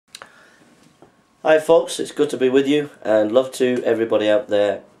Hi folks, it's good to be with you and love to everybody out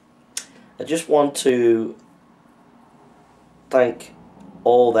there. I just want to thank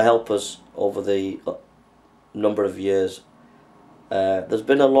all the helpers over the number of years. There's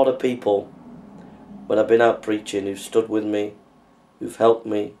been a lot of people when I've been out preaching who've stood with me, who've helped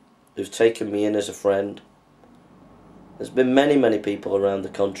me, who've taken me in as a friend. There's been many people around the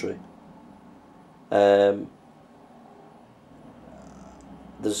country.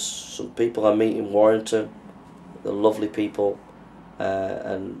 There's some people I meet in Warrington, they're lovely people,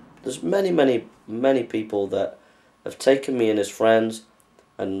 and there's many people that have taken me in as friends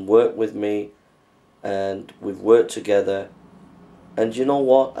and worked with me, and we've worked together. And you know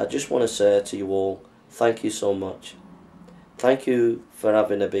what, I just want to say to you all, thank you so much. Thank you for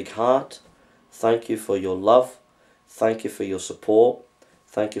having a big heart. Thank you for your love. Thank you for your support.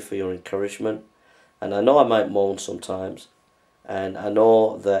 Thank you for your encouragement. And I know I might moan sometimes, and I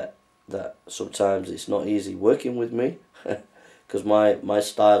know that sometimes it's not easy working with me because my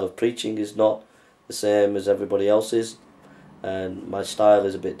style of preaching is not the same as everybody else's, and my style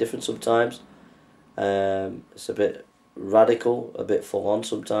is a bit different sometimes. It's a bit radical, a bit full on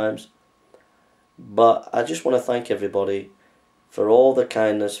sometimes. But I just want to thank everybody for all the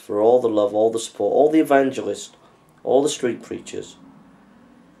kindness, for all the love, all the support, all the evangelists, all the street preachers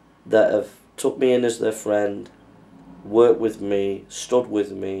that have took me in as their friend, worked with me, stood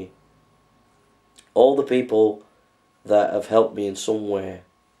with me, all the people that have helped me in some way,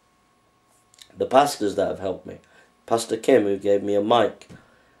 the pastors that have helped me, Pastor Kim who gave me a mic,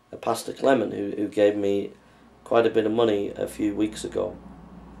 Pastor Clement who gave me quite a bit of money a few weeks ago,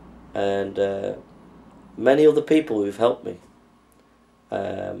 and many other people who've helped me.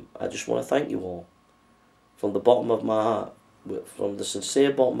 I just want to thank you all from the bottom of my heart, from the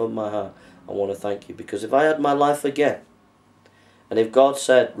sincere bottom of my heart. I want to thank you, because if I had my life again, and if God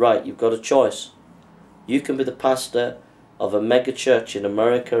said, right, you've got a choice, you can be the pastor of a mega church in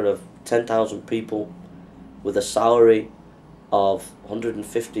America of 10,000 people with a salary of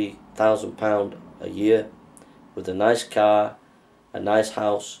 £150,000 a year, with a nice car, a nice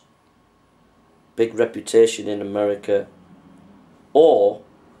house, big reputation in America, or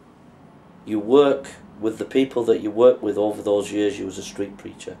you work with the people that you worked with over those years you was a street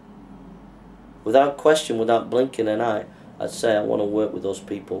preacher. Without question, without blinking an eye, I'd say I want to work with those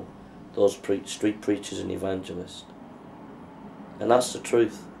people, those street preachers and evangelists. And that's the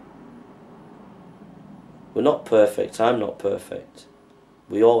truth. We're not perfect. I'm not perfect.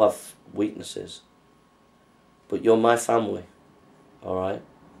 We all have weaknesses. But you're my family, alright?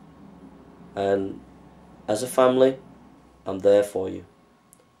 And as a family, I'm there for you.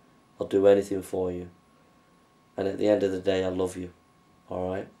 I'll do anything for you. And at the end of the day, I love you,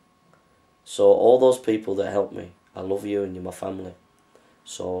 alright? So all those people that help me, I love you and you're my family.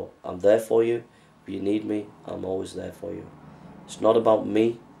 So I'm there for you. If you need me, I'm always there for you. It's not about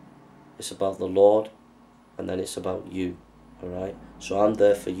me, it's about the Lord, and then it's about you, alright? So I'm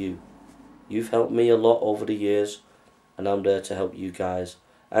there for you. You've helped me a lot over the years, and I'm there to help you guys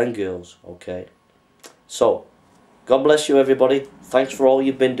and girls, okay? So, God bless you everybody. Thanks for all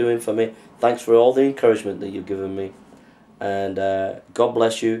you've been doing for me. Thanks for all the encouragement that you've given me. And God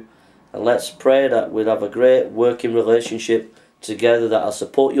bless you. And let's pray that we'll have a great working relationship together, that I'll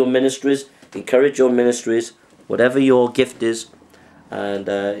support your ministries, encourage your ministries, whatever your gift is, and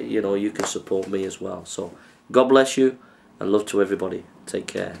you know, you can support me as well. So God bless you, and love to everybody. Take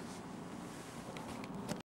care.